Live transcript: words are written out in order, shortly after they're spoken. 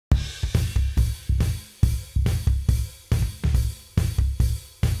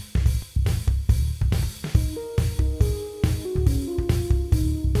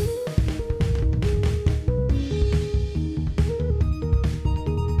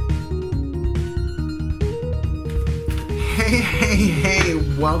Hey,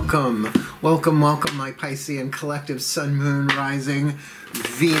 welcome, my Piscean collective Sun, Moon, Rising,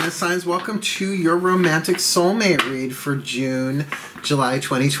 Venus signs. Welcome to your romantic soulmate read for June, July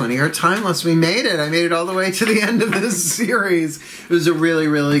 2020, or timeless. We made it. I made it all the way to the end of this series. It was a really,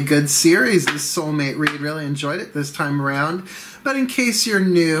 really good series, this soulmate read. Really enjoyed it this time around. But in case you're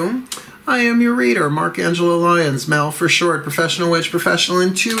new, I am your reader, Angelo Lyons, Mel for short, professional witch, professional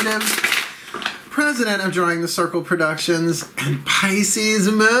intuitive, president of Drawing the Circle Productions, and Pisces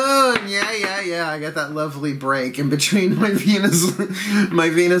moon. Yeah. I got that lovely break in between my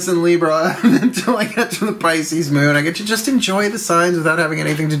Venus and Libra until I get to the Pisces moon. I get to just enjoy the signs without having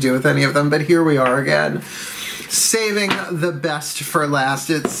anything to do with any of them. But here we are again, saving the best for last,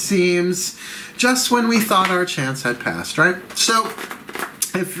 it seems, just when we thought our chance had passed, right? So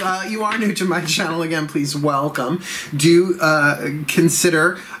if you are new to my channel, again, please welcome. Do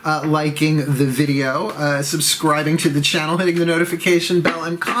consider liking the video, subscribing to the channel, hitting the notification bell,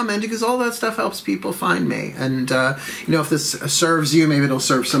 and comment, because all that stuff helps people find me. And, you know, if this serves you, maybe it'll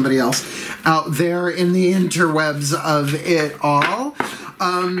serve somebody else out there in the interwebs of it all.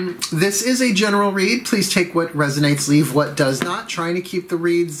 This is a general read. Please take what resonates, leave what does not. Trying to keep the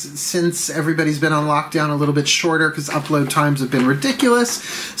reads, since everybody's been on lockdown, a little bit shorter because upload times have been ridiculous.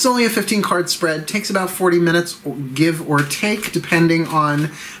 It's only a 15-card spread. Takes about 40 minutes, give or take, depending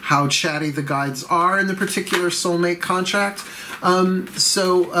on how chatty the guides are in the particular soulmate contract.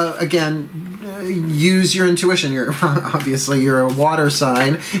 Again, use your intuition. Obviously, you're a water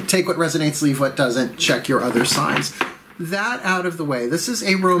sign. Take what resonates, leave what doesn't. Check your other signs. That out of the way, this is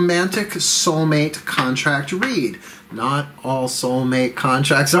a romantic soulmate contract read. Not all soulmate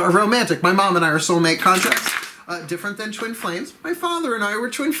contracts are romantic. My mom and I are soulmate contracts. Different than twin flames. My father and I were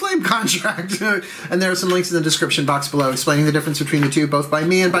twin flame contract. And there are some links in the description box below explaining the difference between the two, both by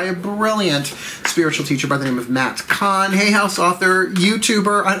me and by a brilliant spiritual teacher by the name of Matt Kahn, Hay House author,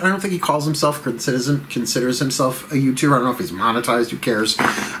 YouTuber. I don't think he calls himself, considers himself a YouTuber. I don't know if he's monetized, who cares.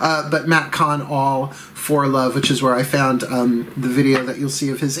 But Matt Kahn, all for love, which is where I found the video that you'll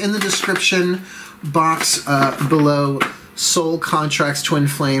see of his in the description box below. Soul contracts, twin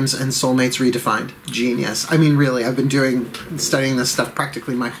flames, and soulmates redefined. Genius. I mean, really, I've been studying this stuff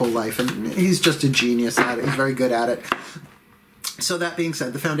practically my whole life, and he's just a genius at it. He's very good at it. So that being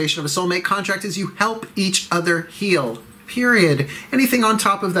said, the foundation of a soulmate contract is you help each other heal. Period. Anything on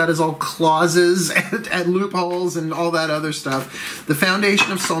top of that is all clauses and loopholes and all that other stuff. The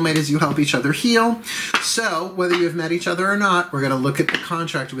foundation of soulmate is you help each other heal. So, whether you've met each other or not, we're going to look at the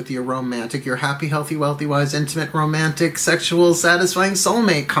contract with your romantic, your happy, healthy, wealthy, wise, intimate, romantic, sexual, satisfying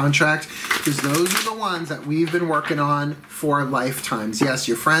soulmate contract, because those are the ones that we've been working on for lifetimes. Yes,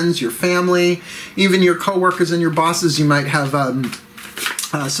 your friends, your family, even your coworkers and your bosses, you might have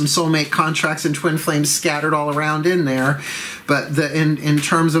some soulmate contracts and twin flames scattered all around in there, but in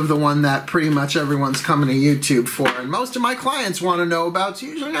terms of the one that pretty much everyone's coming to YouTube for, and most of my clients want to know about, it's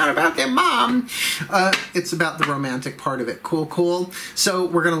usually not about their mom, it's about the romantic part of it. Cool. So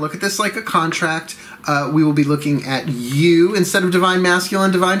we're going to look at this like a contract. We will be looking at you instead of divine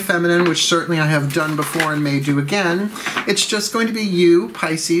masculine, divine feminine, which certainly I have done before and may do again. It's just going to be you,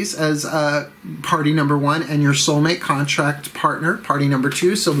 Pisces, as party number one, and your soulmate contract partner, party number two.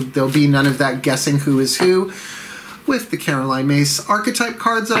 So there'll be none of that guessing who is who. With the Caroline Mace archetype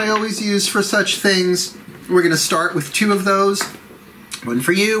cards that I always use for such things, we're going to start with two of those. One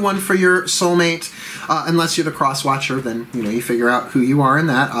for you, one for your soulmate. Unless you're the cross watcher, then you figure out who you are in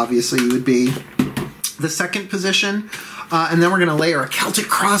that. Obviously, you would be the second position. And then we're going to layer a Celtic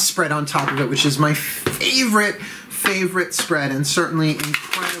cross spread on top of it, which is my favorite spread, and certainly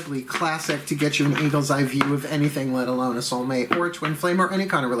incredibly classic to get you an eagle's eye view of anything, let alone a soulmate or a twin flame or any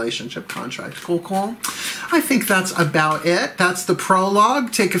kind of relationship contract. Cool. I think that's about it. That's the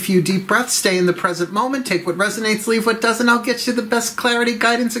prologue. Take a few deep breaths, stay in the present moment, take what resonates, leave what doesn't. I'll get you the best clarity,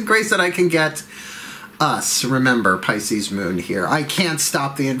 guidance, and grace that I can get. Us. Remember, Pisces moon here. I can't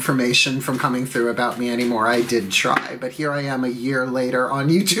stop the information from coming through about me anymore. I did try, but here I am a year later on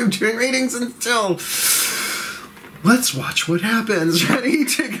YouTube doing readings, and still, let's watch what happens. Ready?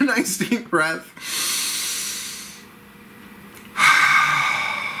 Take a nice deep breath.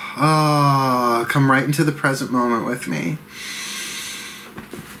 Oh, come right into the present moment with me.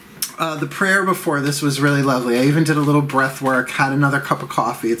 The prayer before this was really lovely. I even did a little breath work, had another cup of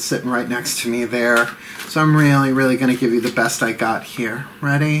coffee. It's sitting right next to me there. So I'm really going to give you the best I got here.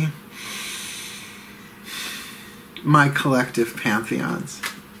 Ready? My collective pantheons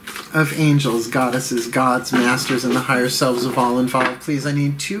of angels, goddesses, gods, masters, and the higher selves of all involved. Please, I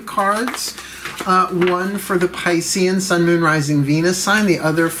need two cards One for the Piscean, Sun, Moon, Rising, Venus sign. The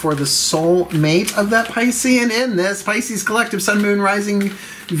other for the soulmate of that Piscean in this Pisces collective, Sun, Moon, Rising,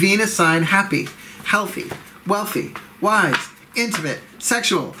 Venus sign. Happy, healthy, wealthy, wise, intimate,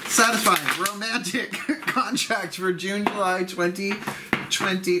 sexual, satisfying, romantic contract for June, July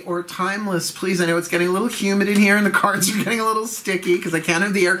 2020, or timeless, please. I know it's getting a little humid in here and the cards are getting a little sticky because I can't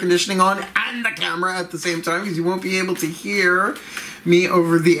have the air conditioning on and the camera at the same time because you won't be able to hear me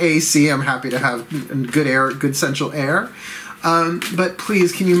over the AC. I'm happy to have good air, good central air. But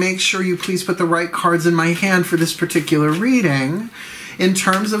please, can you make sure you please put the right cards in my hand for this particular reading? In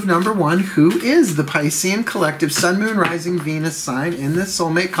terms of number one, who is the Piscean collective, Sun, Moon, Rising, Venus sign in this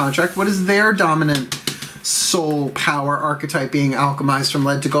soulmate contract? What is their dominant soul power archetype being alchemized from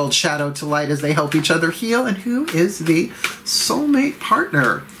lead to gold, shadow to light as they help each other heal? And who is the soulmate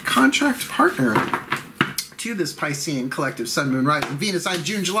partner, contract partner to this Piscean collective, Sun, Moon, Rising, Venus sign,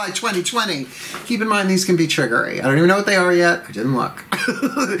 June, July 2020. Keep in mind these can be triggery. I don't even know what they are yet. I didn't look.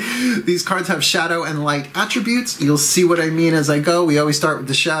 These cards have shadow and light attributes. You'll see what I mean as I go. We always start with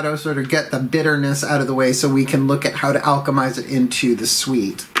the shadow, sort of get the bitterness out of the way so we can look at how to alchemize it into the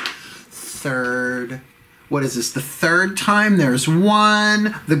sweet. What is this? The third time? There's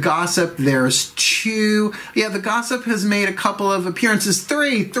one. The gossip, there's two. Yeah, the gossip has made a couple of appearances.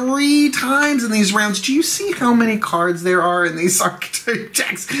 Three times in these rounds. Do you see how many cards there are in these archetype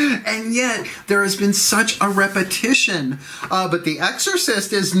decks? And yet, there has been such a repetition. But the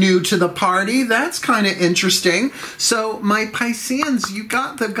Exorcist is new to the party. That's kind of interesting. So, my Pisceans, you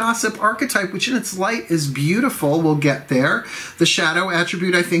got the gossip archetype, which in its light is beautiful. We'll get there. The shadow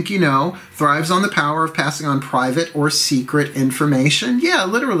attribute, I think you know, thrives on the power of passing on private or secret information. Yeah,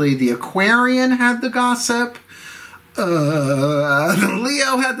 literally, the Aquarian had the gossip. The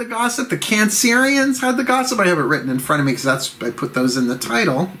Leo had the gossip. The Cancerians had the gossip. I have it written in front of me because I put those in the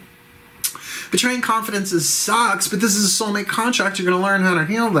title. Betraying confidences sucks, but this is a soulmate contract. You're going to learn how to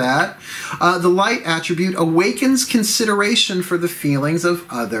heal that. The light attribute awakens consideration for the feelings of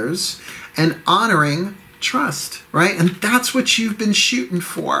others and honoring trust, right? And that's what you've been shooting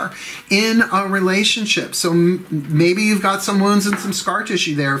for in a relationship. So maybe you've got some wounds and some scar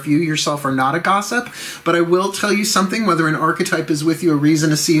tissue there if you yourself are not a gossip, but I will tell you something, whether an archetype is with you a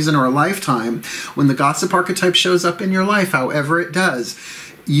reason, a season, or a lifetime, when the gossip archetype shows up in your life, however it does,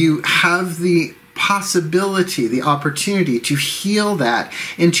 you have the possibility, the opportunity to heal that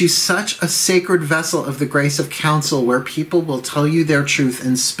into such a sacred vessel of the grace of counsel where people will tell you their truth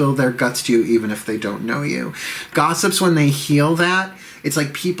and spill their guts to you even if they don't know you. Gossips, when they heal that, it's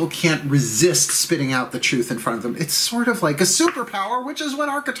like people can't resist spitting out the truth in front of them. It's sort of like a superpower, which is what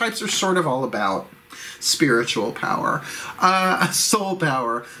archetypes are sort of all about. Spiritual power, soul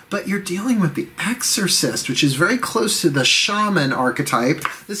power, but you're dealing with the Exorcist, which is very close to the shaman archetype.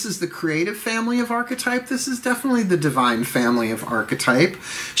 This is the creative family of archetype. This is definitely the divine family of archetype.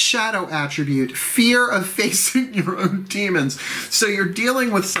 Shadow attribute, fear of facing your own demons. So you're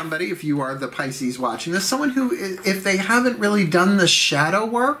dealing with somebody, if you are the Pisces watching this, someone who, if they haven't really done the shadow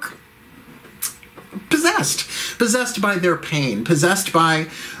work, possessed by their pain, possessed by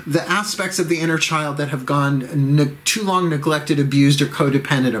the aspects of the inner child that have gone too long neglected, abused, or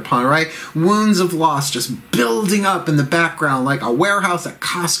codependent upon, right? Wounds of loss just building up in the background like a warehouse at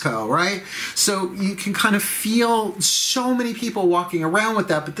Costco, right? So you can kind of feel so many people walking around with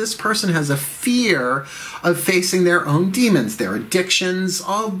that, but this person has a fear of facing their own demons, their addictions,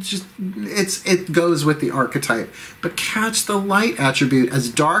 all just, it goes with the archetype. But catch the light attribute. As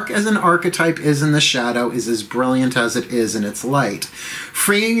dark as an archetype is in the shadow is as brilliant as it is in its light.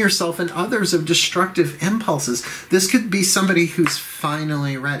 Freeing yourself and others of destructive impulses. This could be somebody who's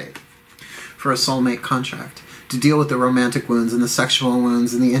finally ready for a soulmate contract to deal with the romantic wounds and the sexual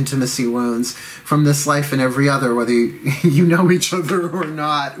wounds and the intimacy wounds from this life and every other, whether you know each other or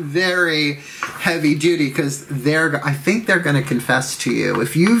not. Very heavy duty, because I think they're going to confess to you.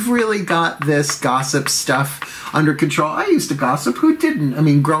 If you've really got this gossip stuff under control, I used to gossip. Who didn't? I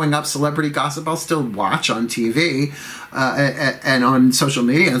mean, growing up, celebrity gossip, I'll still watch on TV and on social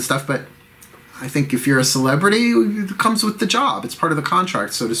media and stuff, but I think if you're a celebrity, it comes with the job. It's part of the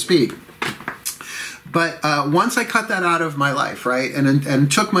contract, so to speak. But once I cut that out of my life, right, and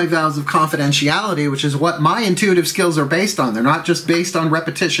took my vows of confidentiality, which is what my intuitive skills are based on. They're not just based on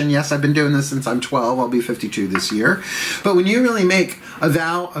repetition. Yes, I've been doing this since I'm 12. I'll be 52 this year. But when you really make a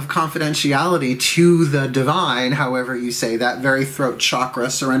vow of confidentiality to the divine, however you say that, very throat chakra,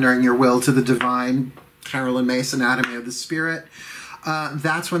 surrendering your will to the divine, Carolyn Mace, Anatomy of the Spirit,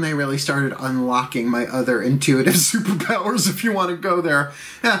 that's when they really started unlocking my other intuitive superpowers, if you want to go there.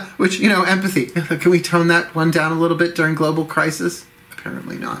 Yeah, which, you know, empathy. Can we tone that one down a little bit during global crisis?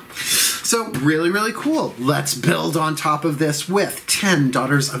 Apparently not. So really, really cool. Let's build on top of this with 10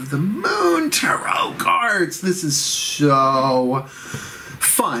 Daughters of the Moon tarot cards. This is so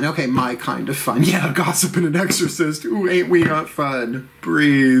fun. Okay, my kind of fun. Yeah, gossip and an exorcist. Ooh, ain't we not fun?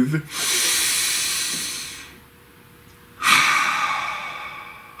 Breathe.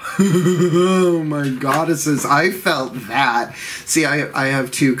 Oh, my goddesses. I felt that. See, I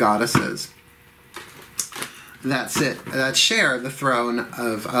have 2 goddesses. That's it. That share the throne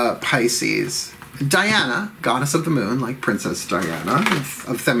of Pisces. Diana, goddess of the moon, like Princess Diana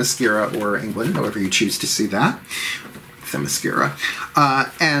of Themyscira or England, however you choose to see that. Themyscira.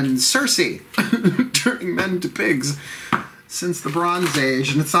 And Circe, turning men to pigs since the Bronze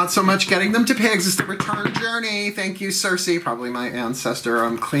Age. And it's not so much getting them to pigs, it's the return journey. Thank you, Circe. Probably my ancestor.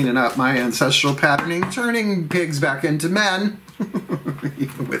 I'm cleaning up my ancestral patterning, turning pigs back into men. You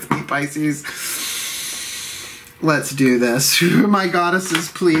with me, Pisces? Let's do this. My goddesses,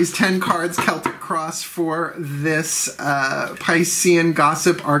 please. 10 cards, Celtic Cross for this Piscean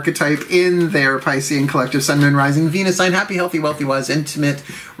gossip archetype in their Piscean collective Sun, Moon, Rising, Venus sign. Happy, healthy, wealthy, wise, intimate,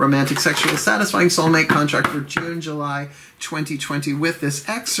 romantic, sexual, satisfying soulmate contract for June, July 2020 with this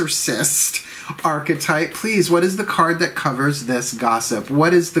Exorcist archetype. Please, what is the card that covers this gossip?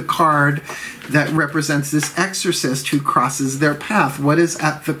 What is the card that represents this exorcist who crosses their path? What is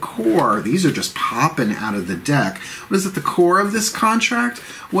at the core? These are just popping out of the deck. What is at the core of this contract?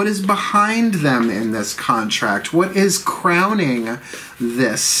 What is behind them in this contract? What is crowning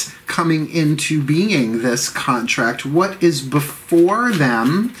this, coming into being, this contract? What is before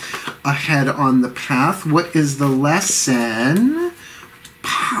them, ahead on the path? What is the lesson?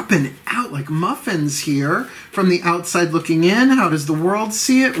 Popping out like muffins here from the outside looking in. How does the world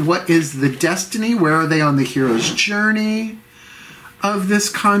see it? What is the destiny? Where are they on the hero's journey of this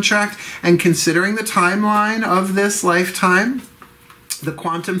contract? And considering the timeline of this lifetime, the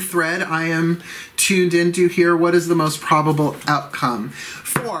quantum thread I am tuned into here, what is the most probable outcome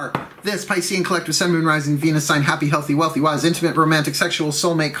for this Piscean collective Sun, Moon, Rising, Venus sign, happy, healthy, wealthy, wise, intimate, romantic, sexual,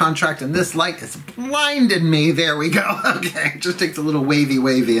 soulmate contract? And this light has blinded me. There we go. Okay, just takes a little wavy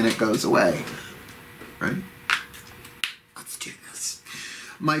and it goes away. Right? Let's do this.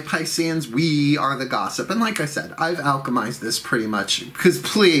 My Pisceans, we are the gossip. And like I said, I've alchemized this pretty much because,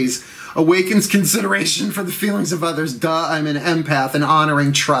 please, awakens consideration for the feelings of others. Duh, I'm an empath and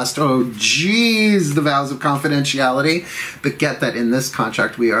honoring trust. Oh, geez, the vows of confidentiality. But get that in this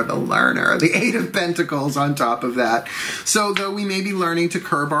contract, we are the learner. The 8 of Pentacles on top of that. So though we may be learning to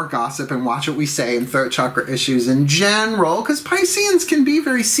curb our gossip and watch what we say and throat chakra issues in general, because Pisceans can be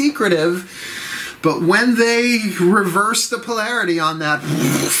very secretive, but when they reverse the polarity on that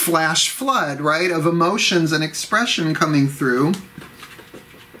flash flood, right, of emotions and expression coming through,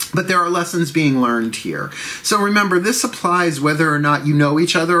 but there are lessons being learned here. So remember, this applies whether or not you know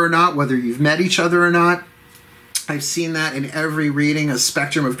each other or not, whether you've met each other or not. I've seen that in every reading, a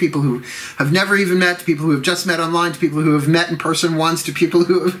spectrum of people who have never even met, to people who have just met online, to people who have met in person once, to people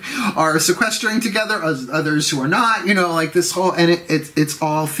who are sequestering together, others who are not, you know, like this whole, and it's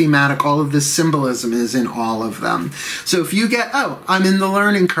all thematic. All of this symbolism is in all of them. So if you get, oh, I'm in the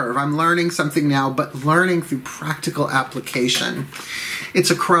learning curve, I'm learning something now, but learning through practical application. It's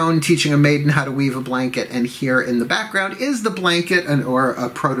a crone teaching a maiden how to weave a blanket, and here in the background is the blanket, or a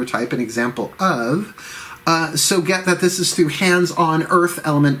prototype, an example of. So get that this is through hands-on earth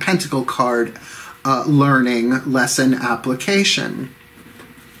element pentacle card learning lesson application.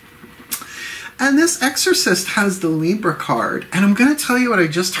 And this exorcist has the Libra card. And I'm going to tell you what I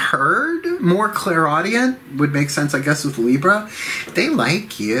just heard. More clairaudient would make sense, I guess, with Libra. They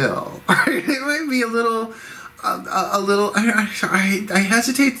like you. It might be a little, I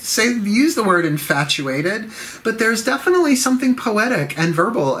hesitate to use the word infatuated, but there's definitely something poetic and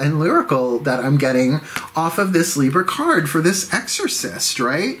verbal and lyrical that I'm getting off of this Libra card for this exorcist,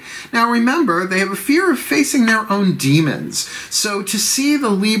 right? Now remember, they have a fear of facing their own demons. So to see the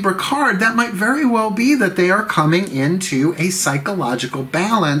Libra card, that might very well be that they are coming into a psychological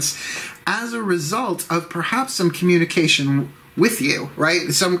balance as a result of perhaps some communication with you,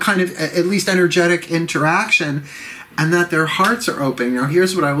 right? Some kind of at least energetic interaction, and that their hearts are open. Now,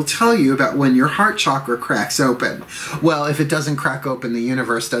 here's what I will tell you about when your heart chakra cracks open. Well, if it doesn't crack open, the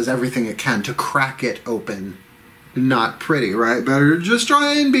universe does everything it can to crack it open. Not pretty, right? Better just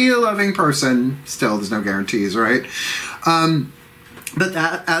try and be a loving person. Still, there's no guarantees, right? But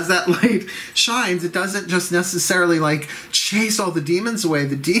that, as that light shines, it doesn't just necessarily like chase all the demons away.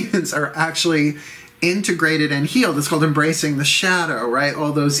 The demons are actually integrated and healed. It's called embracing the shadow, right?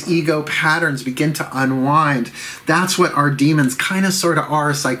 All those ego patterns begin to unwind. That's what our demons kind of sort of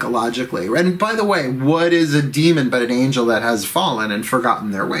are psychologically. And by the way, what is a demon but an angel that has fallen and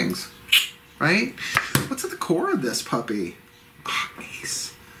forgotten their wings? right? What's at the core of this puppy? Oh,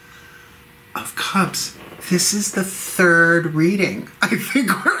 Ace of Cups. This is the third reading. I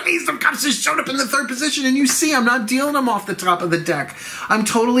think where Ace of Cups has showed up in the third position, and you see I'm not dealing them off the top of the deck. I'm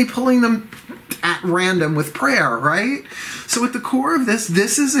totally pulling them at random with prayer, right? So at the core of this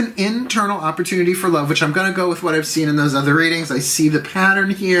is an internal opportunity for love, which I'm going to go with what I've seen in those other readings. I see the pattern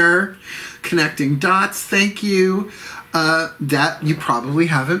here, connecting dots, thank you. That you probably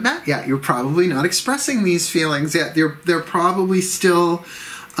haven't met yet. You're probably not expressing these feelings yet. They're probably still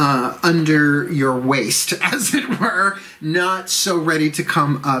under your waist, as it were, not so ready to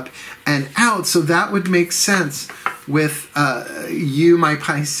come up and out. So that would make sense with you, my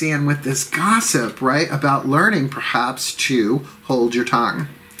Piscean, with this gossip, right? About learning perhaps to hold your tongue.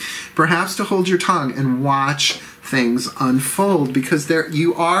 Perhaps to hold your tongue and watch things unfold, because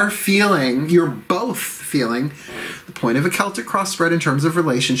you're both feeling. The point of a Celtic cross spread in terms of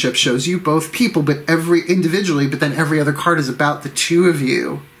relationship shows you both people, but individually, but then every other card is about the two of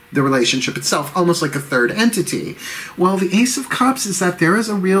you, the relationship itself, almost like a third entity. Well, the Ace of Cups is that there is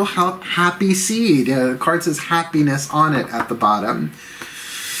a real happy seed. The card says happiness on it at the bottom.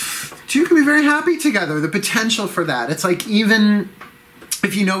 You can be very happy together. The potential for that. It's like, even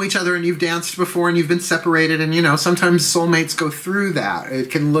if you know each other and you've danced before and you've been separated, and you know, sometimes soulmates go through that.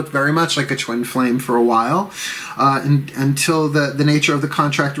 It can look very much like a twin flame for a while, until the nature of the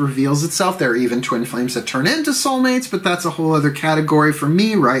contract reveals itself. There are even twin flames that turn into soulmates, but that's a whole other category for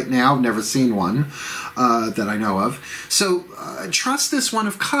me right now. I've never seen one that I know of. So trust this One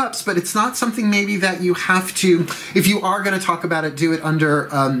of Cups, but it's not something maybe that you have to, if you are going to talk about it, do it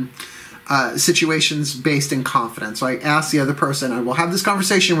under situations based in confidence. So I ask the other person, I will have this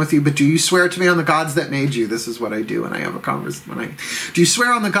conversation with you, but do you swear to me on the gods that made you? This is what I do when I have a conversation. Do you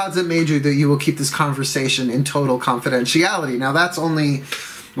swear on the gods that made you that you will keep this conversation in total confidentiality? Now that's only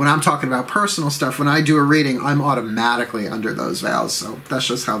when I'm talking about personal stuff. When I do a reading, I'm automatically under those vows. So that's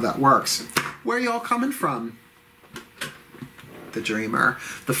just how that works. Where are you all coming from? The Dreamer,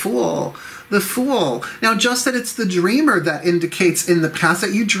 the Fool, the Fool. Now, just that it's the Dreamer that indicates in the past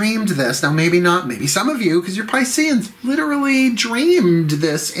that you dreamed this. Now, maybe not, maybe some of you, because you're Pisceans, literally dreamed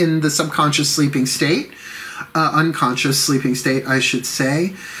this in the subconscious sleeping state, unconscious sleeping state, I should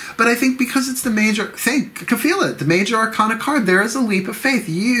say. But I think because it's the major, I can feel it, the major arcana card, there is a leap of faith.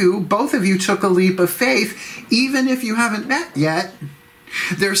 Both of you took a leap of faith, even if you haven't met yet.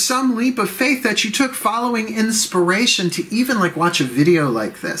 There's some leap of faith that you took following inspiration to even like watch a video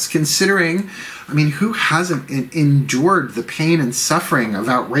like this, considering, I mean, who hasn't endured the pain and suffering of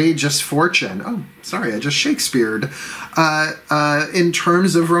outrageous fortune? Oh, sorry, I just Shakespeare'd. In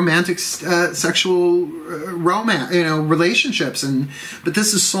terms of romantic, sexual romance, relationships. But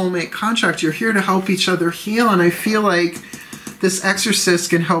this is soulmate contract. You're here to help each other heal. And I feel like this Exorcist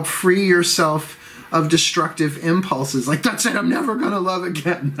can help free yourself of destructive impulses, like, that's it, I'm never gonna love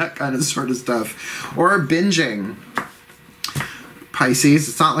again, that kind of sort of stuff. Or binging. Pisces,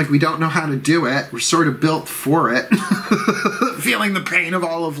 it's not like we don't know how to do it, we're sort of built for it. Feeling the pain of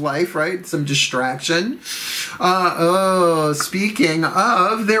all of life, right? Some distraction. Speaking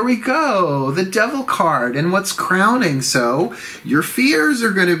of, there we go, the Devil card, and what's crowning. So your fears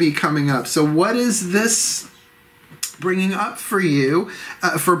are going to be coming up. So what is this bringing up for you,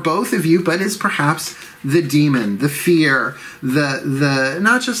 for both of you, but is perhaps the demon, the fear, the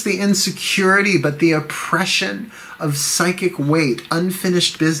not just the insecurity, but the oppression of psychic weight,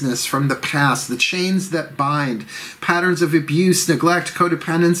 unfinished business from the past, the chains that bind, patterns of abuse, neglect,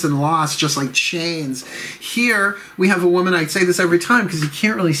 codependence, and loss, just like chains. Here we have a woman, I say this every time because you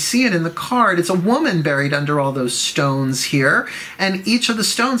can't really see it in the card, it's a woman buried under all those stones here, and each of the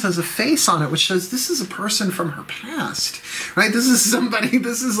stones has a face on it, which says this is a person from her past, right? This is somebody,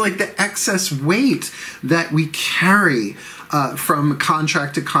 this is like the excess weight that we carry from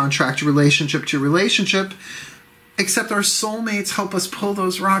contract to contract, relationship to relationship. Except our soulmates help us pull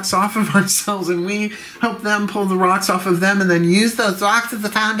those rocks off of ourselves, and we help them pull the rocks off of them, and then use those rocks as the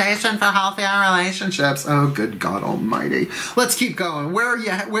foundation for healthier relationships. Oh, good God Almighty. Let's keep going. Where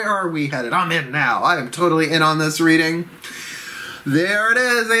are we headed? I'm in now. I am totally in on this reading. There it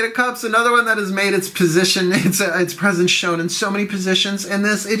is, Eight of Cups, another one that has made its position, its presence shown in so many positions in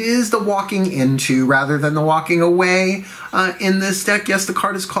this. It is the walking into rather than the walking away in this deck. Yes, the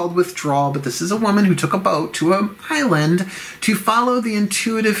card is called Withdrawal, but this is a woman who took a boat to an island to follow the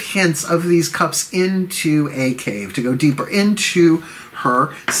intuitive hints of these cups into a cave, to go deeper into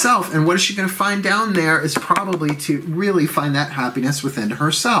herself. And what is she going to find down there is probably to really find that happiness within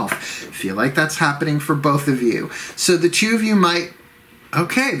herself. I feel like that's happening for both of you. So the two of you might,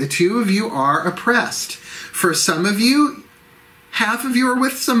 okay, the two of you are oppressed. For some of you, half of you are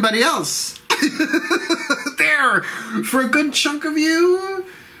with somebody else. There, for a good chunk of you.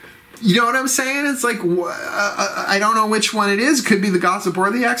 You know what I'm saying? It's like, I don't know which one it is. Could be the gossip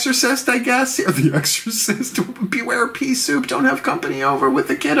or the exorcist, I guess. Or the exorcist. Beware pea soup. Don't have company over with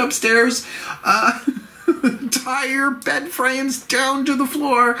the kid upstairs. Tie your bed frames down to the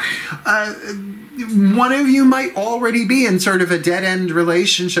floor. One of you might already be in sort of a dead-end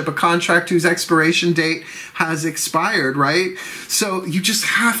relationship, a contract whose expiration date has expired, right? So you just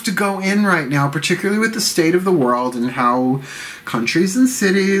have to go in right now, particularly with the state of the world and how countries and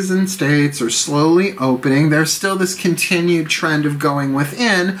cities and states are slowly opening. There's still this continued trend of going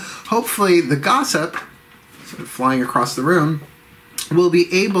within. Hopefully the gossip, sort of flying across the room, will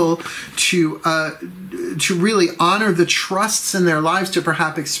be able to really honor the trusts in their lives to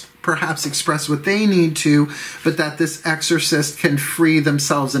perhaps express what they need to, but that this exorcist can free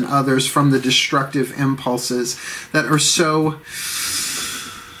themselves and others from the destructive impulses that are so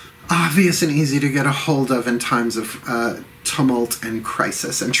obvious and easy to get a hold of in times of tumult and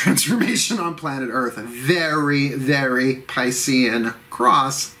crisis and transformation on planet Earth. A very, very Piscean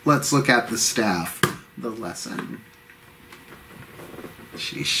cross. Let's look at the staff, the lesson.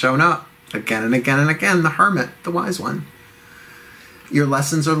 She's shown up again and again and again, the hermit, the wise one. Your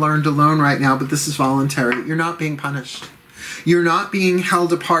lessons are learned alone right now, but this is voluntary. You're not being punished. You're not being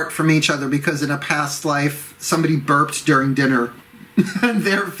held apart from each other because in a past life somebody burped during dinner and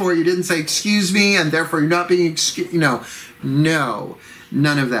therefore you didn't say excuse me and therefore you're not being excused. No,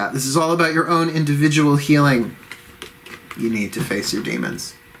 none of that. This is all about your own individual healing. You need to face your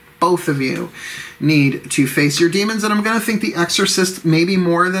demons. Both of you need to face your demons. And I'm going to think the exorcist maybe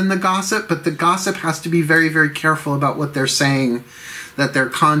more than the gossip, but the gossip has to be very, very careful about what they're saying, that their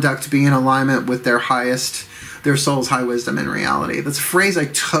conduct be in alignment with their soul's high wisdom in reality. That's a phrase I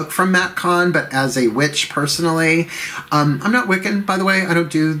took from Matt Kahn, but as a witch personally, I'm not Wiccan, by the way. I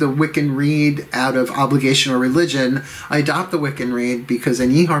don't do the Wiccan read out of obligation or religion. I adopt the Wiccan read because an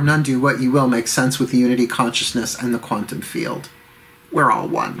ye harm none, do what you will makes sense with the unity consciousness and the quantum field. We're all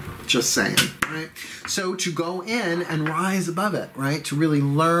one, just saying, right? So to go in and rise above it, right? To really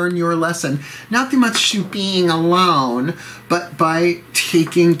learn your lesson, not too much to being alone, but by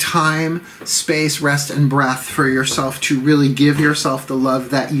taking time, space, rest, and breath for yourself to really give yourself the love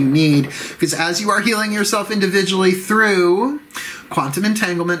that you need. Because as you are healing yourself individually through quantum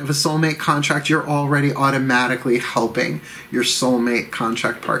entanglement of a soulmate contract, you're already automatically helping your soulmate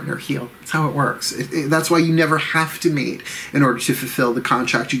contract partner heal. That's how it works. That's why you never have to meet in order to fulfill the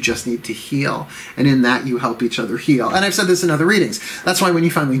contract. You just need to heal. And in that, you help each other heal. And I've said this in other readings. That's why when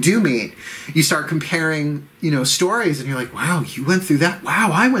you finally do meet, you start comparing, stories and you're like, wow, you went through that.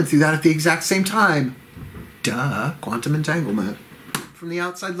 Wow, I went through that at the exact same time. Duh, quantum entanglement. From the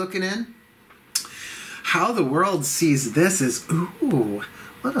outside looking in, how the world sees this is, ooh,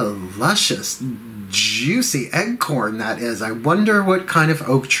 what a luscious, juicy eggcorn that is. I wonder what kind of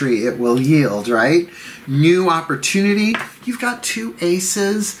oak tree it will yield, right? New opportunity. You've got two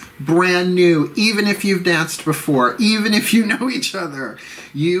aces, brand new. Even if you've danced before, even if you know each other,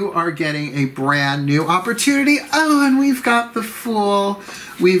 you are getting a brand new opportunity. Oh, and we've got the Fool,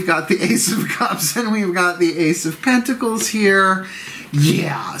 we've got the Ace of Cups, and we've got the Ace of Pentacles here.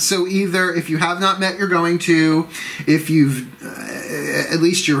 Yeah, so either if you have not met, you're going to. If you've, at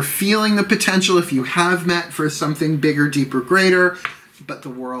least you're feeling the potential. If you have met for something bigger, deeper, greater, but the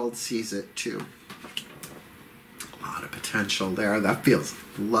world sees it too. A lot of potential there. That feels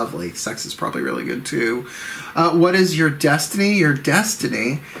lovely. Sex is probably really good too. What is your destiny? Your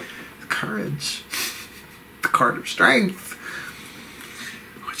destiny, courage, the card of strength,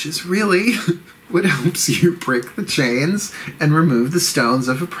 which is really what helps you break the chains and remove the stones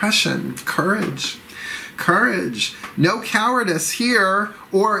of oppression. Courage. Courage. No cowardice here,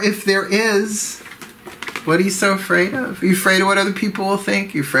 or if there is, what are you so afraid of? Are you afraid of what other people will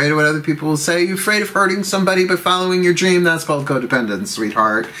think? Are you afraid of what other people will say? Are you afraid of hurting somebody but following your dream? That's called codependence,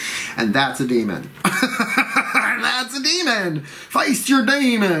 sweetheart. And that's a demon. That's a demon. Feist your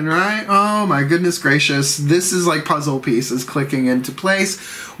demon, right? Oh my goodness gracious. This is like puzzle pieces clicking into place.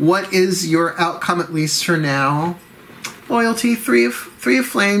 What is your outcome, at least for now? Loyalty, three of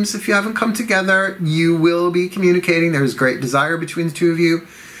flames. If you haven't come together, you will be communicating. There's great desire between the two of you,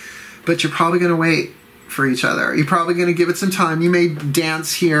 but you're probably going to wait for each other. You're probably going to give it some time. You may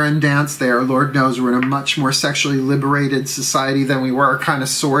dance here and dance there. Lord knows we're in a much more sexually liberated society than we were, kind of,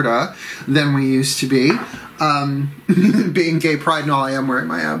 sorta, than we used to be. Being gay pride and all, I am wearing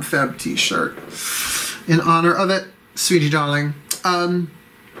my AbFab t-shirt in honor of it, sweetie darling.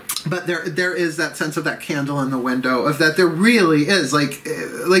 But there is that sense of that candle in the window, of that there really is, like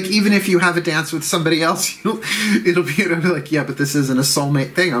even if you have a dance with somebody else, it'll be like, yeah, but this isn't a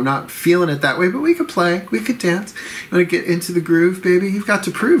soulmate thing. I'm not feeling it that way, but we could play, we could dance. You want to get into the groove, baby? You've got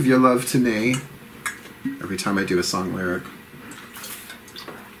to prove your love to me. Every time I do a song lyric,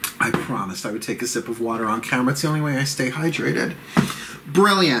 I promised I would take a sip of water on camera. It's the only way I stay hydrated.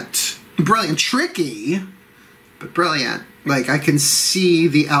 Brilliant. Brilliant. Tricky, but brilliant. Like, I can see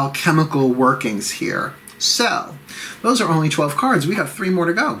the alchemical workings here. So, those are only 12 cards. We have 3 more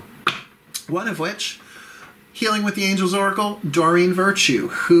to go. One of which, Healing with the Angels Oracle, Doreen Virtue.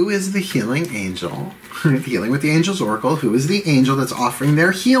 Who is the healing angel? Healing with the Angels Oracle. Who is the angel that's offering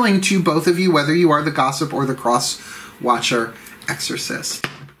their healing to both of you, whether you are the gossip or the cross watcher exorcist?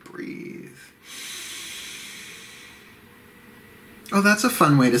 Breathe. Oh, that's a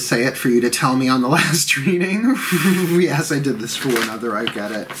fun way to say it for you to tell me on the last reading. Yes, I did this for another. I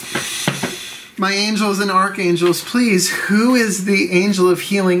get it. My angels and archangels, please, who is the angel of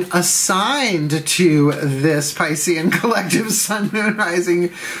healing assigned to this Piscean collective sun, moon, rising,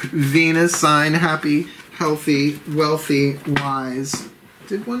 Venus sign? Happy, healthy, wealthy, wise.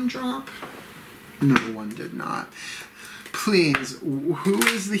 Did one drop? No, one did not. Please, who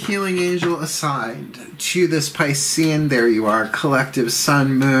is the healing angel assigned to this Piscean? There you are. Collective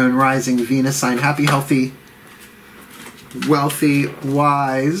sun, moon, rising, Venus sign. Happy, healthy, wealthy,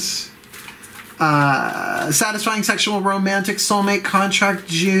 wise. Satisfying sexual romantic soulmate contract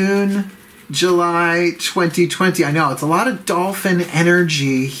June, July 2020. I know, it's a lot of dolphin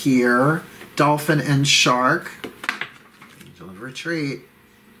energy here. Dolphin and shark. Angel of retreat.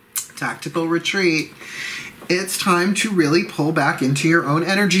 Tactical retreat. It's time to really pull back into your own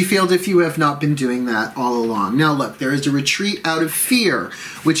energy field if you have not been doing that all along. Now look, there is a retreat out of fear,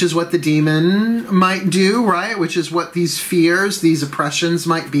 which is what the demon might do, right? Which is what these fears, these oppressions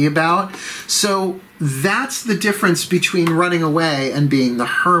might be about. So that's the difference between running away and being the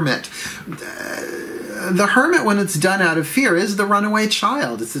hermit. The hermit, when it's done out of fear, is the runaway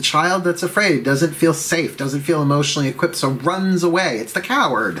child. It's the child that's afraid, doesn't feel safe, doesn't feel emotionally equipped, so runs away. It's the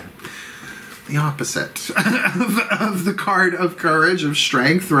coward. The opposite of the card of courage, of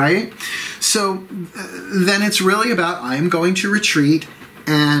strength, right? So then it's really about, I'm going to retreat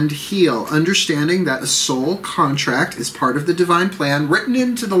and heal, understanding that a soul contract is part of the divine plan written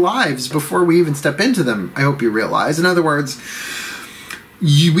into the lives before we even step into them, I hope you realize. In other words,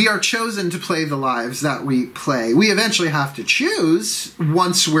 we are chosen to play the lives that we play. We eventually have to choose,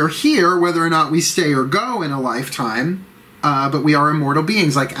 once we're here, whether or not we stay or go in a lifetime. But we are immortal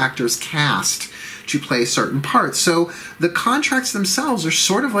beings, like actors cast to play certain parts. So the contracts themselves are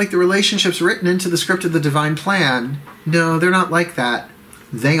sort of like the relationships written into the script of the divine plan. No, they're not like that.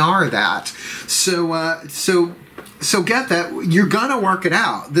 They are that. So get that. You're gonna work it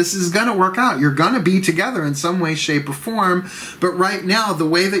out. This is gonna work out. You're gonna be together in some way, shape, or form. But right now, the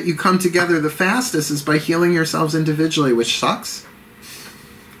way that you come together the fastest is by healing yourselves individually, which sucks.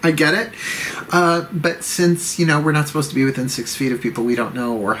 I get it. But since, you know, we're not supposed to be within 6 feet of people we don't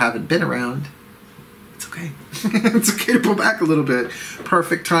know or haven't been around, it's okay. It's okay to pull back a little bit.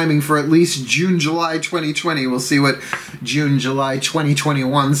 Perfect timing for at least June, July 2020. We'll see what June, July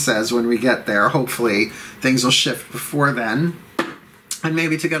 2021 says when we get there. Hopefully things will shift before then. And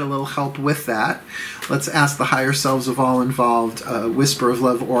maybe to get a little help with that, let's ask the higher selves of all involved, Whisper of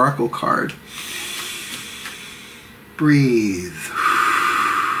Love Oracle card. Breathe.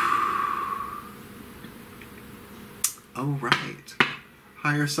 Oh, right.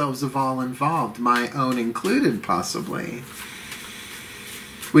 Higher selves of all involved, my own included, possibly.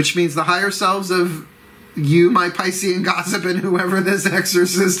 Which means the higher selves of you, my Piscean gossip, and whoever this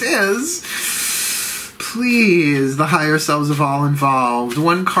exorcist is. Please, the higher selves of all involved.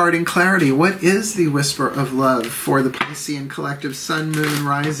 One card in clarity. What is the Whisper of Love for the Piscean collective sun, moon,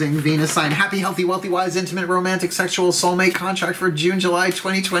 rising, Venus sign? Happy, healthy, wealthy, wise, intimate, romantic, sexual, soulmate contract for June, July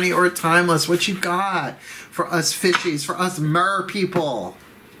 2020 or timeless. What you got for us fishies, for us mer people?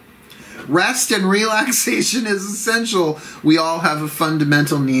 Rest and relaxation is essential. We all have a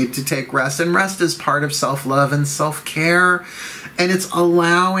fundamental need to take rest, and rest is part of self-love and self-care. And it's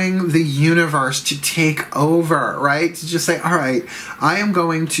allowing the universe to take over, right? To just say, all right, I am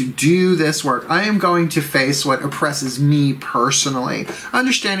going to do this work. I am going to face what oppresses me personally.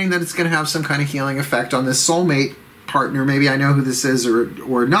 Understanding that it's going to have some kind of healing effect on this soulmate partner. Maybe I know who this is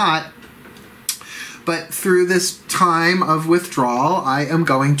or not. But through this time of withdrawal, I am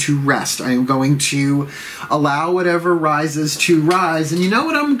going to rest. I am going to allow whatever rises to rise. And you know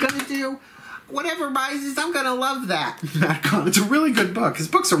what I'm going to do? whatever rises, I'm gonna love that. Matt Kahn. It's a really good book. His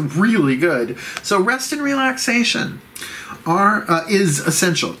books are really good. So rest and relaxation is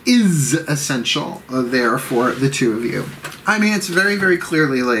essential there for the two of you. I mean, it's very, very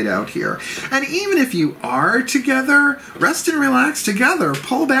clearly laid out here. And even if you are together, rest and relax together,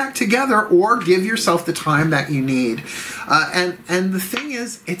 pull back together, or give yourself the time that you need. And the thing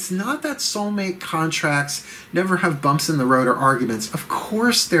is, it's not that soulmate contracts never have bumps in the road or arguments. Of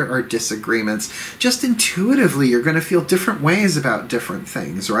course there are disagreements. Just intuitively, you're going to feel different ways about different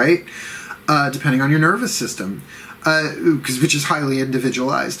things, right? Depending on your nervous system. Which is highly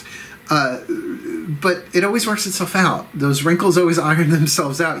individualized. But it always works itself out. Those wrinkles always iron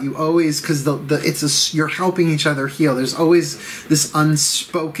themselves out. You always, because you're helping each other heal. There's always this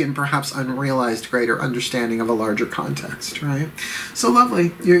unspoken, perhaps unrealized greater understanding of a larger context, right? So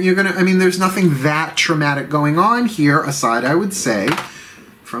lovely. You're gonna, I mean, there's nothing that traumatic going on here, aside, I would say,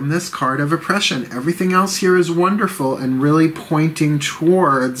 from this card of oppression. Everything else here is wonderful and really pointing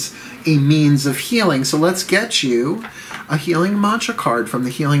towards a means of healing. So let's get you a healing mantra card from the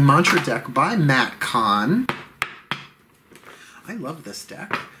Healing Mantra deck by Matt Kahn. I love this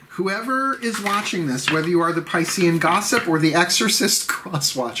deck. Whoever is watching this, whether you are the Piscean Gossip or the Exorcist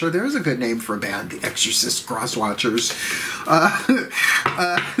Crosswatcher, there's a good name for a band, the Exorcist Crosswatchers.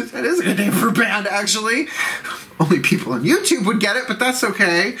 That is a good name for a band, actually. Only people on YouTube would get it, but that's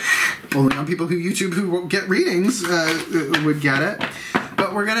okay. Only on people who won't get readings would get it.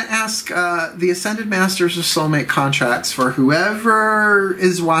 But we're going to ask the Ascended Masters of Soulmate Contracts for whoever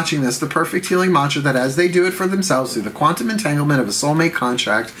is watching this, the perfect healing mantra that as they do it for themselves through the quantum entanglement of a soulmate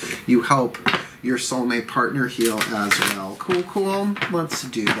contract, you help your soulmate partner heal as well. Cool, cool. Let's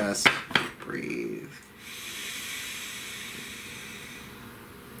do this. Breathe.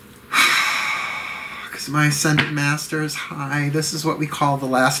 My Ascended Masters, hi. This is what we call the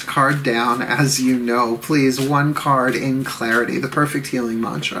last card down, as you know. Please, one card in clarity, the perfect healing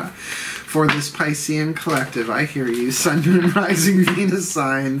mantra for this Piscean collective. I hear you. Sun, Moon, Rising, Venus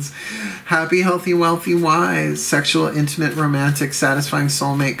signs. Happy, healthy, wealthy, wise. Sexual, intimate, romantic, satisfying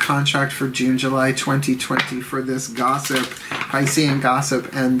soulmate contract for June, July 2020 for this gossip, Piscean gossip,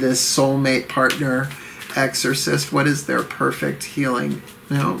 and this soulmate partner, Exorcist. What is their perfect healing?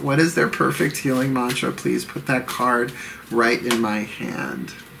 Now, what is their perfect healing mantra? Please put that card right in my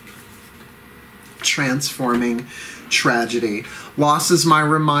hand. Transforming tragedy. Loss is my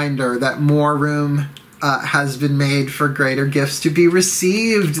reminder that more room has been made for greater gifts to be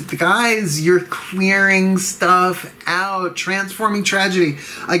received. Guys, you're clearing stuff out. Transforming tragedy.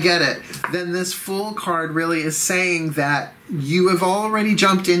 I get it. Then this Fool card really is saying that you have already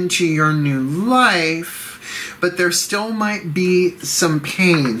jumped into your new life, but there still might be some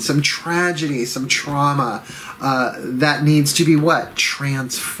pain, some tragedy, some trauma that needs to be what?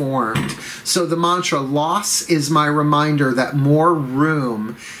 Transformed. So the mantra, loss is my reminder that more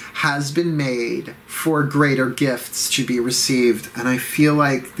room has been made for greater gifts to be received. And I feel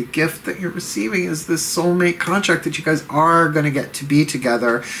like the gift that you're receiving is this soulmate contract that you guys are going to get to be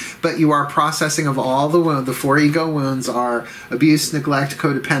together, but you are processing of all the wounds. The 4 ego wounds are abuse, neglect,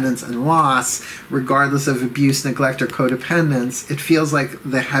 codependence, and loss. Regardless of abuse, neglect, or codependence, it feels like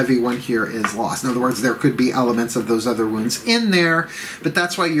the heavy one here is loss. In other words, there could be elements of those other wounds in there, but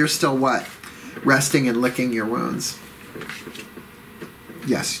that's why you're still what? Resting and licking your wounds.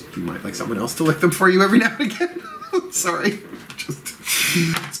 Yes, you might like someone else to lick them for you every now and again. Sorry.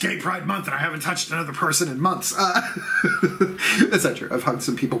 It's Gay Pride Month and I haven't touched another person in months. That's not true. I've hugged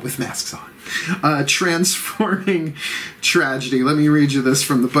some people with masks on. Transforming tragedy. Let me read you this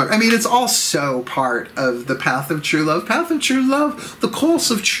from the book. I mean, it's also part of the path of true love. Path of true love. The course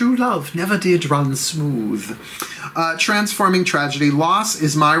of true love never did run smooth. Transforming tragedy. Loss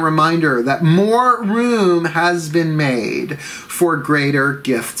is my reminder that more room has been made for greater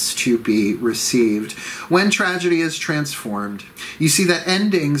gifts to be received. When tragedy is transformed, you see that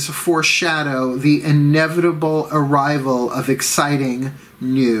endings foreshadow the inevitable arrival of exciting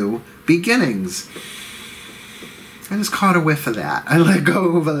new beginnings. I just caught a whiff of that. I let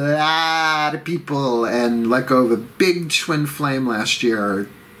go of a lot of people and let go of a big twin flame last year.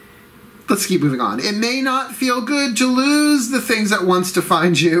 Let's keep moving on. It may not feel good to lose the things that once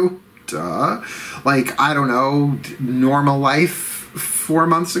defined you. Duh. Like, I don't know, normal life, 4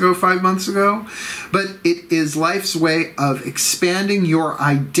 months ago, 5 months ago. But it is life's way of expanding your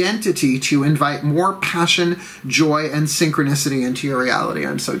identity to invite more passion, joy, and synchronicity into your reality.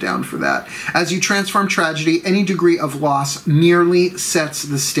 I'm so down for that. As you transform tragedy, any degree of loss merely sets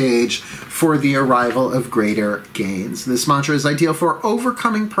the stage for the arrival of greater gains. This mantra is ideal for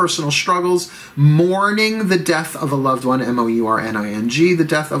overcoming personal struggles, mourning the death of a loved one, M-O-U-R-N-I-N-G, the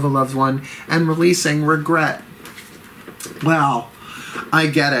death of a loved one, and releasing regret. Wow. I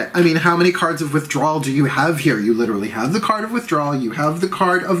get it. I mean, how many cards of withdrawal do you have here? You literally have the card of withdrawal. You have the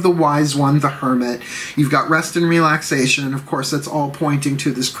card of the wise one, the hermit. You've got rest and relaxation. And of course, that's all pointing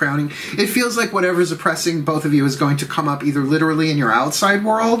to this crowning. It feels like whatever's oppressing both of you is going to come up either literally in your outside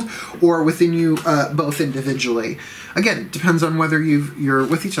world or within you both individually. Again, it depends on whether you're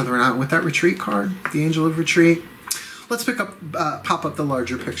with each other or not. With that retreat card, the Angel of Retreat, let's pop up the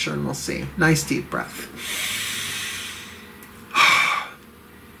larger picture and we'll see. Nice deep breath.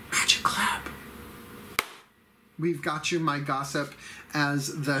 We've got you, my gossip,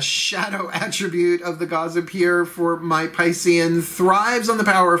 as the shadow attribute of the gossip here for my Piscean. Thrives on the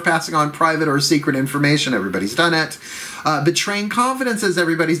power of passing on private or secret information. Everybody's done it. Betraying confidences.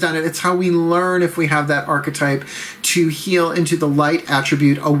 Everybody's done it. It's how we learn, if we have that archetype, to heal into the light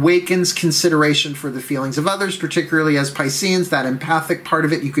attribute. Awakens consideration for the feelings of others, particularly as Pisceans, that empathic part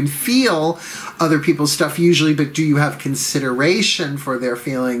of it. You can feel other people's stuff usually, but do you have consideration for their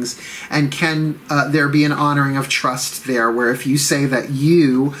feelings? And can there be an honoring of trust there, where if you say that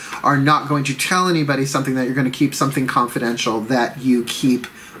you are not going to tell anybody something, that you're going to keep something confidential, that you keep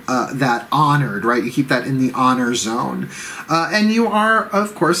that honored, right? You keep that in the honor zone. And you are,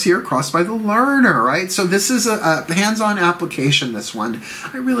 of course, here crossed by the learner, right? So this is a hands-on application, this one.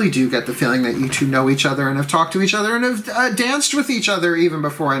 I really do get the feeling that you two know each other and have talked to each other and have danced with each other even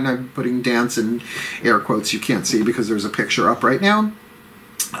before. And I'm putting dance in air quotes you can't see because there's a picture up right now.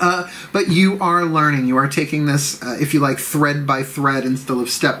 But you are learning. You are taking this, if you like, thread by thread instead of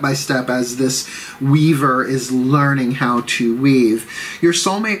step by step, as this weaver is learning how to weave. Your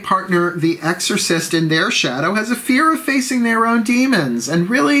soulmate partner, the Exorcist, in their shadow, has a fear of facing their own demons. And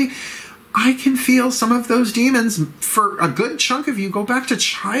really, I can feel some of those demons, for a good chunk of you, go back to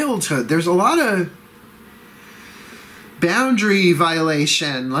childhood. There's a lot of boundary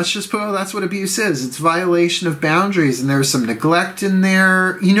violation. Let's just put, that's what abuse is. It's violation of boundaries, and there's some neglect in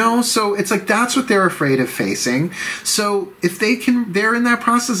there, you know, so it's like that's what they're afraid of facing. So if they're in that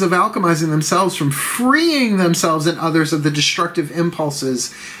process of alchemizing themselves from freeing themselves and others of the destructive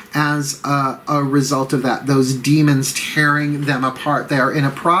impulses as a result of that, those demons tearing them apart. They are in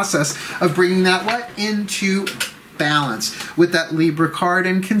a process of bringing that into balance with that Libra card.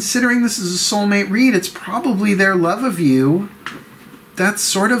 And considering this is a soulmate read, it's probably their love of you that's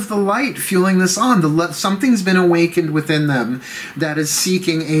sort of the light fueling this on. Something's been awakened within them that is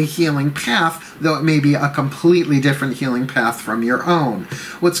seeking a healing path, though it may be a completely different healing path from your own.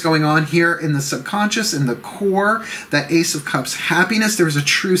 What's going on here in the subconscious, in the core, that Ace of Cups happiness, there's a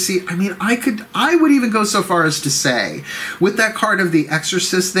true I mean, I would even go so far as to say, with that card of the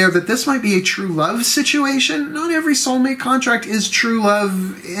Exorcist there, that this might be a true love situation. Not every soulmate contract is true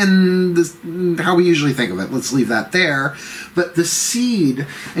love in this, how we usually think of it. Let's leave that there. But the seed,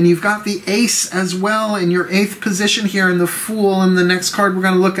 and you've got the Ace as well in your 8th position here, and the Fool in the next card we're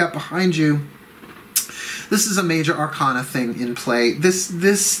going to look at behind you. This is a major arcana thing in play. This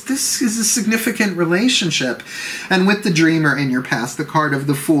is a significant relationship. And with the Dreamer in your past, the card of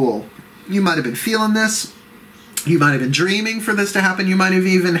the Fool, you might have been feeling this. You might have been dreaming for this to happen. You might have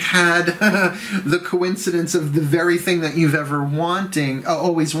even had the coincidence of the very thing that you've ever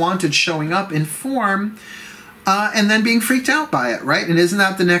always wanted showing up in form. And then being freaked out by it, right? And isn't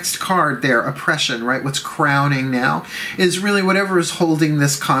that the next card there? Oppression, right? What's crowning now is really whatever is holding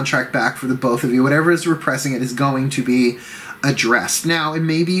this contract back for the both of you, whatever is repressing it is going to be addressed. Now, it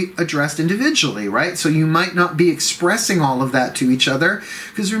may be addressed individually, right? So you might not be expressing all of that to each other,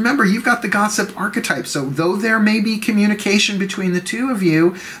 because remember, you've got the gossip archetype. So though there may be communication between the two of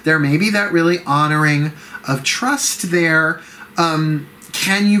you, there may be that really honoring of trust there.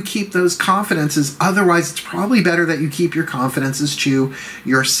 Can you keep those confidences? Otherwise, it's probably better that you keep your confidences to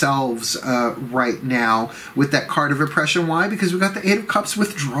yourselves right now with that card of oppression. Why? Because we've got the 8 of Cups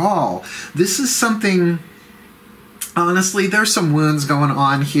withdrawal. This is something Honestly, there's some wounds going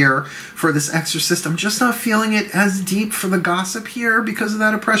on here for this Exorcist. I'm just not feeling it as deep for the gossip here because of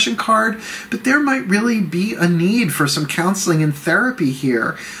that oppression card, but there might really be a need for some counseling and therapy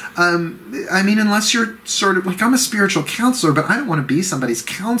here. I mean, unless you're sort of like, I'm a spiritual counselor, but I don't want to be somebody's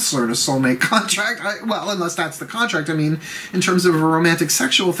counselor in a soulmate contract. Well, unless that's the contract. I mean, in terms of a romantic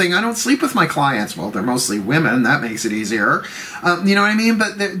sexual thing, I don't sleep with my clients. Well, they're mostly women. That makes it easier. You know what I mean?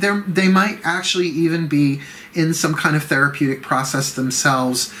 But they might actually even be in some kind of therapeutic process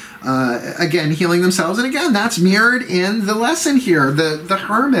themselves, again, healing themselves. And again, that's mirrored in the lesson here, the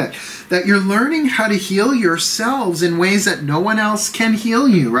Hermit, that you're learning how to heal yourselves in ways that no one else can heal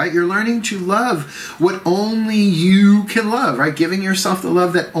you, right? You're learning to love what only you can love, right? Giving yourself the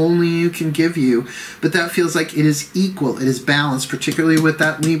love that only you can give you. But that feels like it is equal, it is balanced, particularly with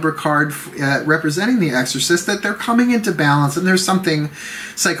that Libra card representing the Exorcist, that they're coming into balance, and there's something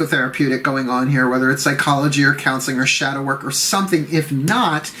psychotherapeutic going on here, whether it's psychology or counseling or shadow work or something. If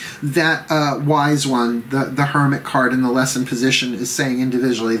not, that wise one, the Hermit card in the lesson position, is saying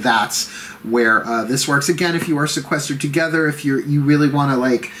individually that's where this works. Again, if you are sequestered together, if you really want to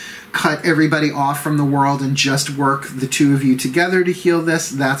like cut everybody off from the world and just work the two of you together to heal this,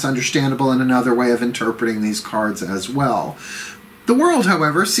 that's understandable, and another way of interpreting these cards as well. The world,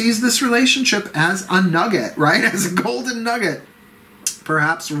 however, sees this relationship as a nugget, right? As a golden nugget.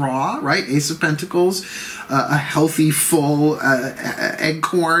 Perhaps raw, right? Ace of Pentacles, a healthy, full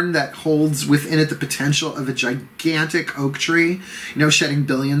acorn that holds within it the potential of a gigantic oak tree, you know, shedding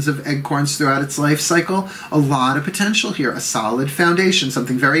billions of acorns throughout its life cycle. A lot of potential here, a solid foundation,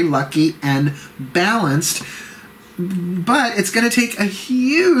 something very lucky and balanced. But it's going to take a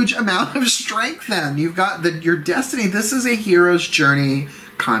huge amount of strength then. You've got your destiny. This is a hero's journey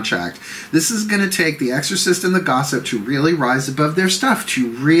contract. This is going to take the Exorcist and the Gossip to really rise above their stuff, to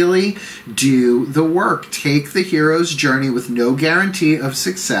really do the work. Take the hero's journey with no guarantee of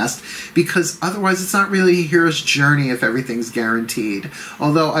success, because otherwise it's not really a hero's journey if everything's guaranteed.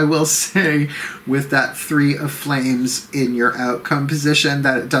 Although I will say, with that Three of Flames in your outcome position,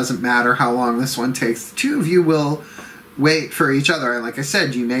 that it doesn't matter how long this one takes. The two of you will wait for each other. And like I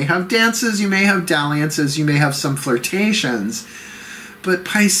said, you may have dances, you may have dalliances, you may have some flirtations. But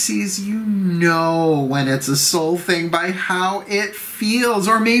Pisces, you know when it's a soul thing by how it feels.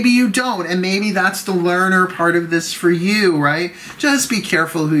 Or maybe you don't, and maybe that's the learner part of this for you, right? Just be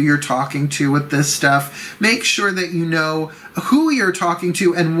careful who you're talking to with this stuff. Make sure that you know who you're talking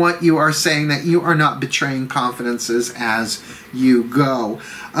to and what you are saying, that you are not betraying confidences as you go.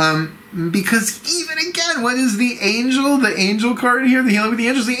 Because even again, what is the angel? The angel card here, the healing with the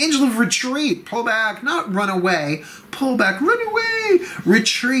angels, the angel of retreat. Pull back, not run away. Pull back, run away.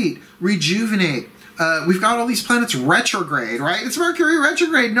 Retreat, rejuvenate. We've got all these planets retrograde, right? It's Mercury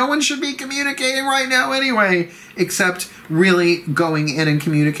retrograde. No one should be communicating right now anyway, except really going in and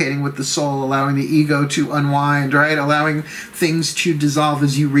communicating with the soul, allowing the ego to unwind, right? Allowing things to dissolve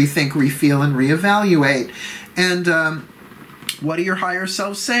as you rethink, refeel, and reevaluate. And what do your higher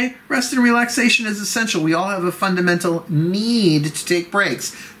selves say? Rest and relaxation is essential. We all have a fundamental need to take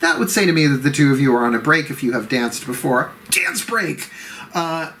breaks. That would say to me that the two of you are on a break if you have danced before. Dance break!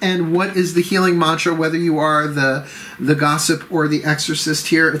 And what is the healing mantra, whether you are the Gossip or the Exorcist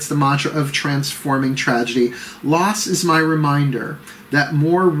here? It's the mantra of transforming tragedy. Loss is my reminder that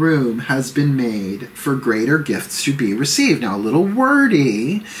more room has been made for greater gifts to be received. Now, a little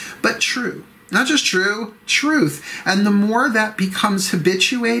wordy, but true. Not just true, truth. And the more that becomes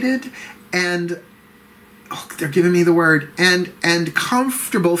habituated and, oh, they're giving me the word, and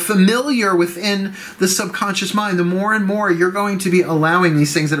comfortable, familiar within the subconscious mind, the more and more you're going to be allowing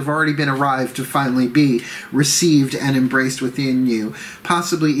these things that have already been arrived to finally be received and embraced within you.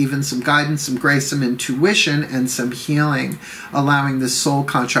 Possibly even some guidance, some grace, some intuition, and some healing, allowing this soul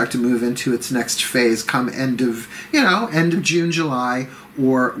contract to move into its next phase come end of June, July,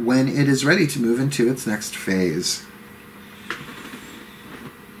 or when it is ready to move into its next phase.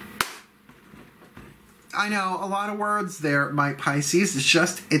 I know, a lot of words there, my Pisces. It's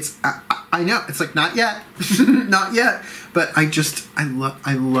just, I know, it's like, not yet, not yet. But I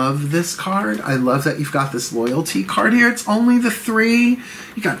love this card. I love that you've got this loyalty card here. It's only the 3.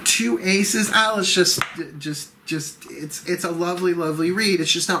 You got 2 aces. It's just, it's a lovely, lovely read.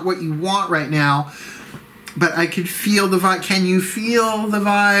 It's just not what you want right now. But I could feel the vibe. Can you feel the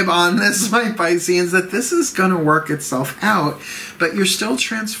vibe on this, my Pisceans, that this is going to work itself out, but you're still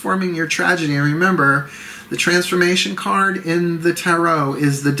transforming your tragedy. And remember, the transformation card in the tarot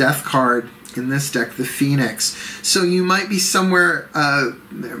is the Death card. in this deck, the Phoenix. So you might be somewhere,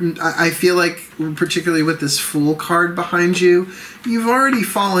 I feel like, particularly with this Fool card behind you, you've already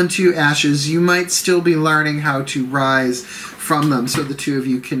fallen to ashes. You might still be learning how to rise from them, so the two of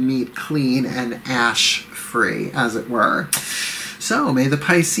you can meet clean and ash-free, as it were. So, may the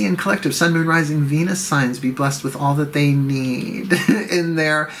Piscean collective Sun, Moon, Rising, Venus signs be blessed with all that they need in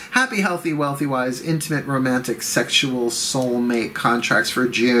their happy, healthy, wealthy-wise, intimate, romantic, sexual soulmate contracts for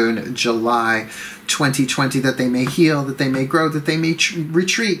June, July 2020, that they may heal, that they may grow, that they may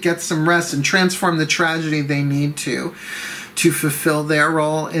retreat, get some rest, and transform the tragedy they need to fulfill their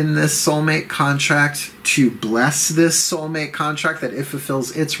role in this soulmate contract, to bless this soulmate contract, that it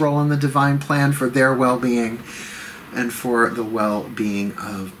fulfills its role in the divine plan for their well-being and for the well-being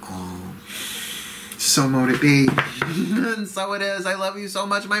of all. So mote it be. And so it is. I love you so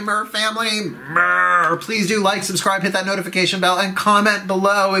much, my Mer family. Mer. Please do like, subscribe, hit that notification bell, and comment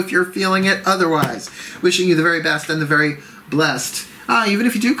below if you're feeling it otherwise. Wishing you the very best and the very blessed. Even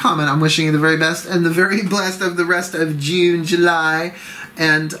if you do comment, I'm wishing you the very best and the very blessed of the rest of June, July,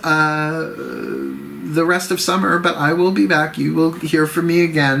 and the rest of summer. But I will be back. You will hear from me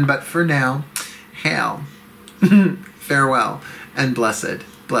again. But for now, hail. Farewell, and blessed,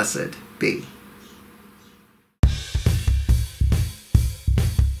 blessed be.